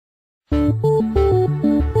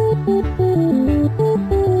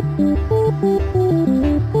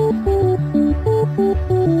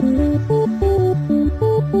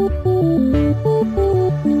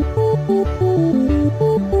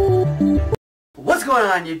going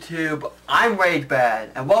on YouTube? I'm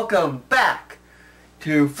RageBad, and welcome back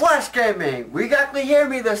to Flash Gaming. We actually hear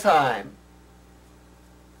me this time.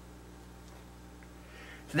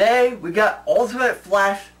 Today we got Ultimate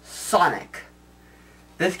Flash Sonic.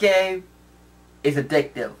 This game is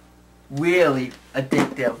addictive, really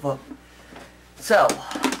addictive. So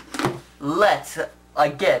let's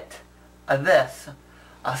get this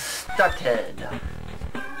started.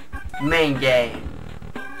 Main game.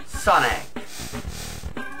 Sonic.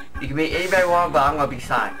 You can be anybody you want, but I'm gonna be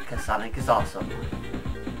Sonic, because Sonic is awesome.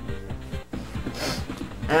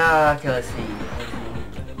 Okay, let's see.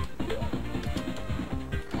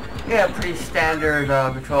 Yeah, pretty standard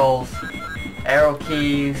controls. Arrow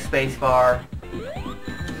keys, spacebar.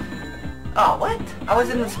 Oh, what? I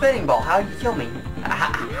was in the spinning ball. How did you kill me?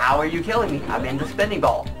 How are you killing me? I'm in the spinning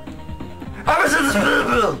ball. I was in the spinning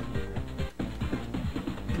ball!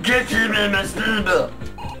 Get you in the spinning ball!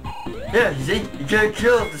 Yeah, you see? You can't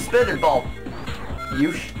kill the spinning ball.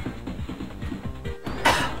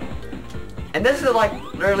 And this is like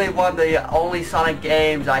literally one of the only Sonic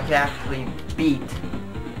games I can actually beat.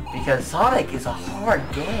 Because Sonic is a hard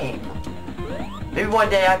game. Maybe one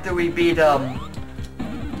day after we beat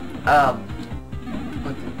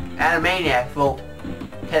Animaniacs, we'll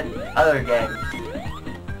hit other games.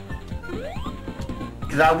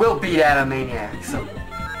 Because I will beat Animaniacs.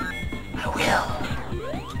 I will.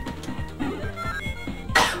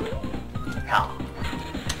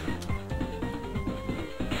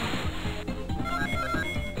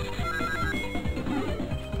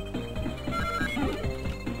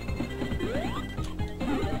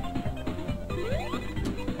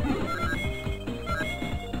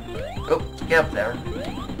 Oh, get up there.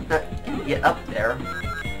 Get up there.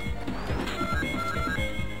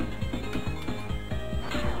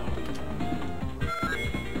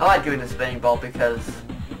 I like doing the spinning ball because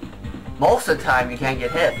most of the time you can't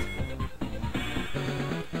get hit.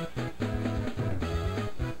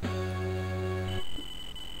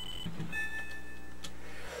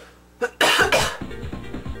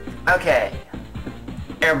 Okay.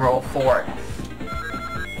 Emerald Forest.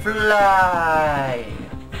 Fly!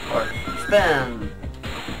 Or spin.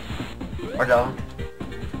 Or don't.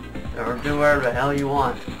 Or do whatever the hell you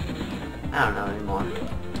want. I don't know anymore.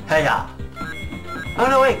 Hey-ya! Oh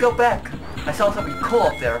no, wait, go back! I saw something cool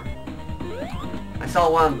up there. I saw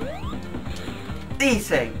one of these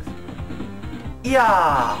things.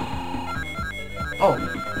 Yeah! Oh,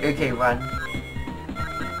 okay, run.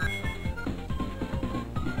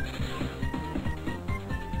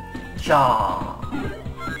 Cha!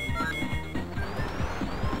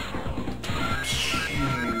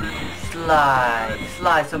 Slide!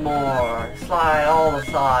 Slide some more! Slide all the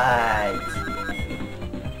slides!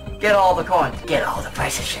 Get all the coins! Get all the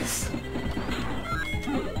precious!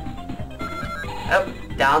 Up,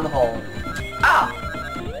 down the hole. Ah!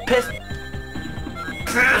 Piss!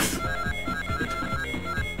 Piss!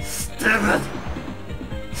 Stupid!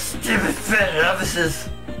 Stupid fit offices!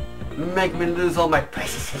 Make me lose all my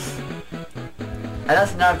precious. And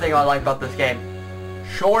that's another thing I like about this game.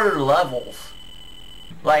 Shorter levels.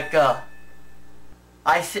 Like,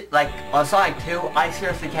 like, on Sonic 2, I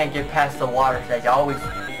seriously can't get past the water stage. I always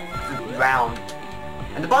drown.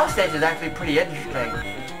 And the boss stage is actually pretty interesting.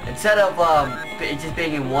 Instead of, it just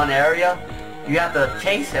being in one area, you have to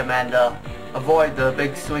chase him and, avoid the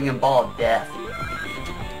big swinging ball of death.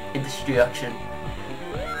 And destruction.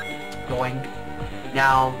 Going.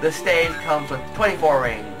 Now, this stage comes with 24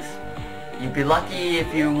 rings. You'd be lucky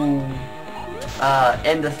if you,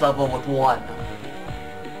 end this level with one.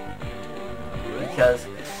 Because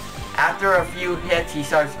after a few hits, he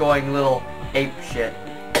starts going a little ape shit.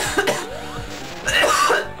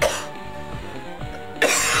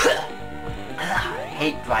 I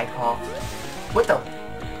hate dry coughs. What the?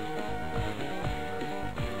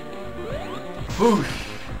 Whoosh.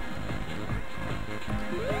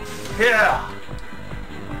 Yeah.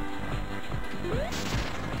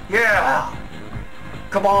 Yeah.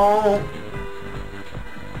 Come on.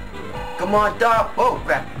 Come on, Doc. Oh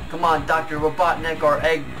crap. Come on, Dr. Robotnik or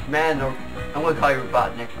Eggman, or I'm gonna call you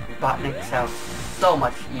Robotnik. Robotnik sounds so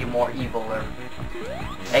much more eviler.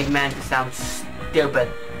 Eggman just sounds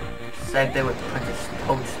stupid. Same thing with Princess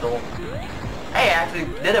Toadstool. Hey, I actually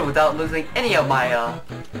did it without losing any of my,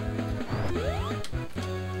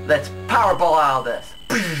 Let's powerball out of this.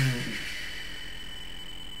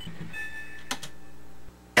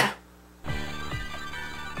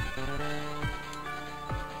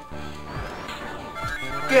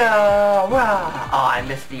 Yeah, wow. Oh, I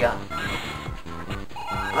missed the,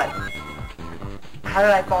 What? How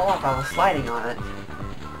did I fall off? I was sliding on it.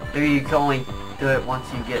 Maybe you can only do it once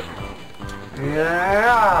you get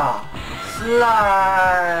Yeah!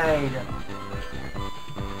 Slide!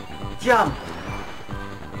 Jump!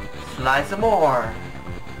 Slide some more!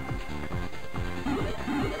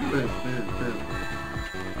 Boom, boom, boom.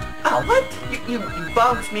 Oh, what? You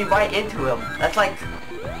bounced me right into him. That's like...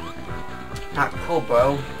 not cool,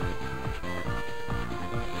 bro.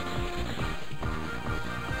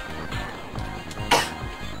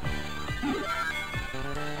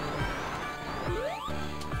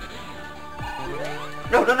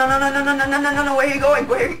 No, where are you going?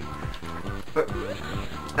 Where are you?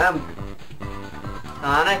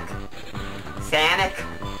 Sonic.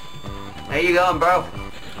 Where you going, bro?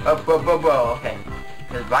 Bro, okay.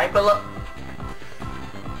 Cause right below...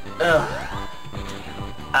 Ugh.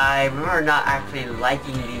 I remember not actually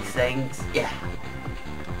liking these things. Yeah.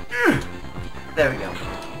 There we go.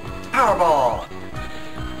 Powerball!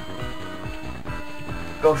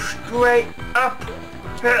 Go straight up!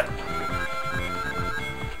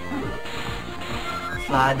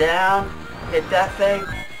 Slide down, hit that thing,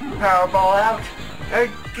 powerball out,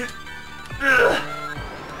 and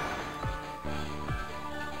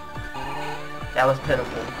that was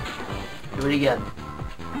pitiful. Do it again.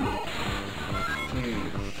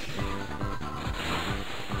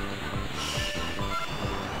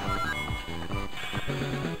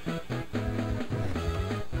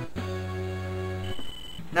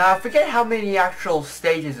 Now I forget how many actual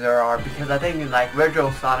stages there are because I think in like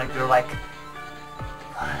Retro Sonic there are like,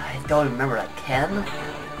 I don't remember, like 10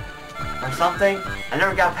 or something. I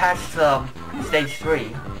never got past stage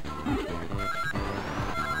 3.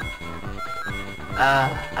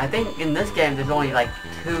 I think in this game there's only like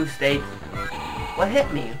 2 stages. What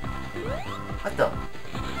hit me? What the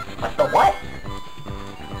what?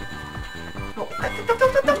 Oh,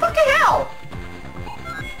 what the fucking hell?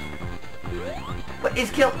 What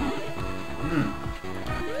is kill?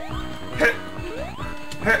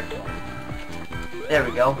 There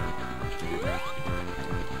we go.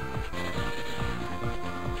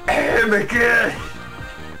 Oh my god!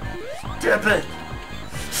 Stop it!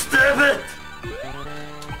 Stop it!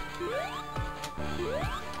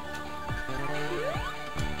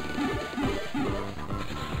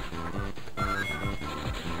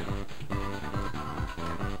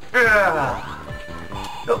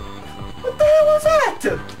 Oh, what the hell was that?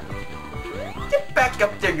 Get back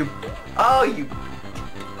up there, you... Oh, you...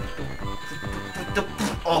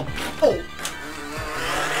 Oh.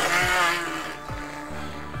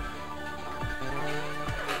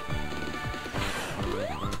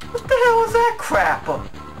 What the hell was that crap?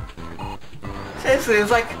 Seriously, it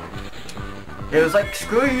was like,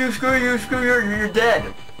 screw you, you're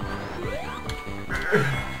dead.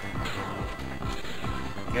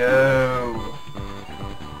 Go.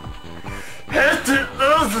 Hit it,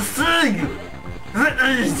 that's the thing! What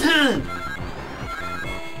are you doing?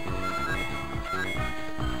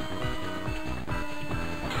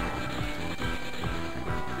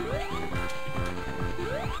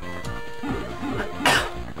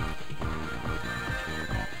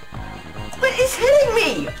 What is hitting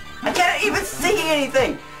me? I can't even see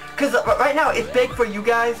anything! Because right now it's big for you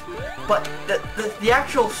guys, but the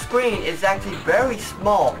actual screen is actually very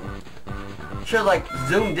small. Should like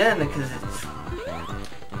zoomed in because it's...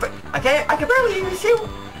 I can barely even see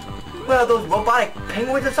one of those robotic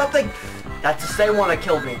penguins or something. That's the same one that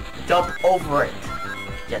killed me. Jump over it.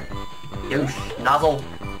 You douche nozzle.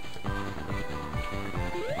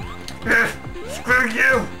 Screw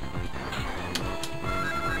you!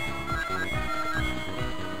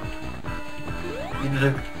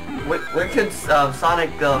 Where can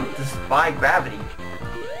Sonic defy gravity?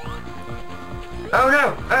 Oh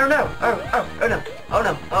no! Oh no! Oh no! Oh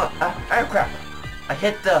no! Oh crap! I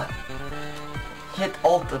hit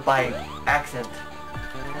Alt by accident.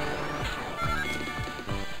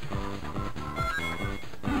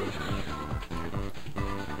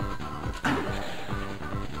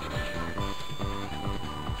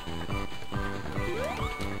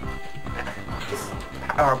 Just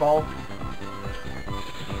powerball.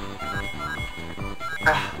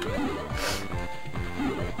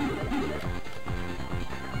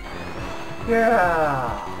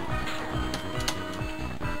 Yeah.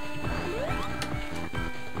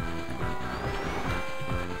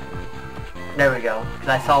 There we go. Cause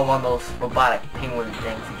I saw one of those robotic penguin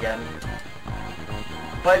things again.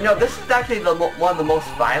 But no, this is actually one of the most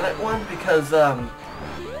violent ones because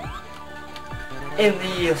in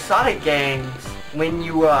the Sonic games, when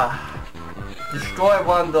you destroy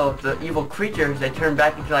one of the evil creatures, they turn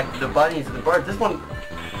back into like the bunnies and the birds. This one,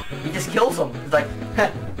 he just kills them. It's like,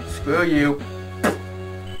 screw you.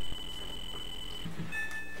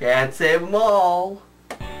 Can't save them all.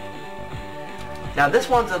 Now this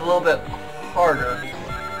one's a little bit harder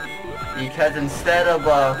because instead of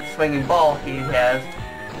a swinging ball, he has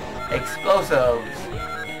explosives.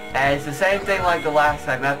 And it's the same thing like the last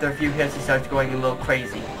time. After a few hits, he starts going a little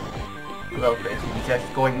crazy. A little crazy. He starts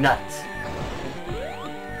going nuts.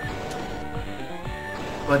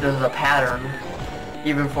 But there's a pattern,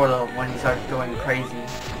 even for the when he starts going crazy.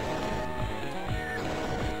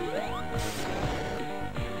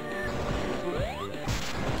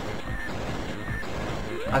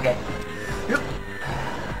 Okay.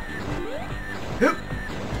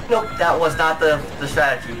 Nope, that was not the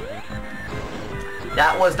strategy.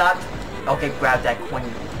 That was not... Okay, grab that coin,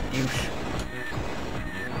 douche.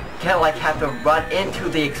 Kinda like have to run into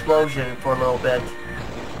the explosion for a little bit.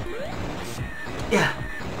 Yeah.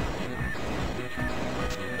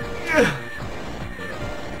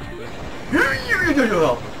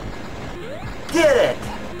 Did it!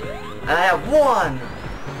 And I have one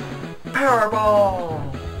Powerball!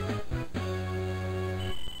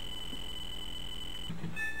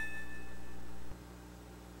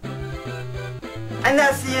 And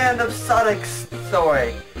that's the end of Sonic's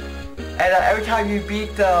story. And every time you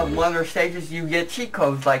beat one of their stages, you get cheat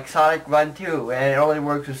codes like Sonic Run 2, and it only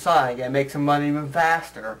works with Sonic, and it makes them run even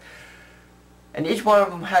faster. And each one of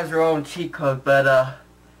them has their own cheat code, but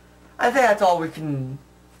I think that's all we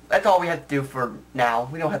have to do for now.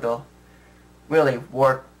 We don't have to really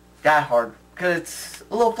work that hard, because it's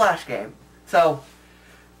a little Flash game. So,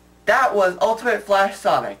 that was Ultimate Flash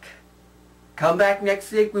Sonic. Come back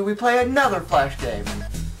next week when we play another Flash game.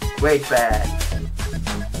 RageBad.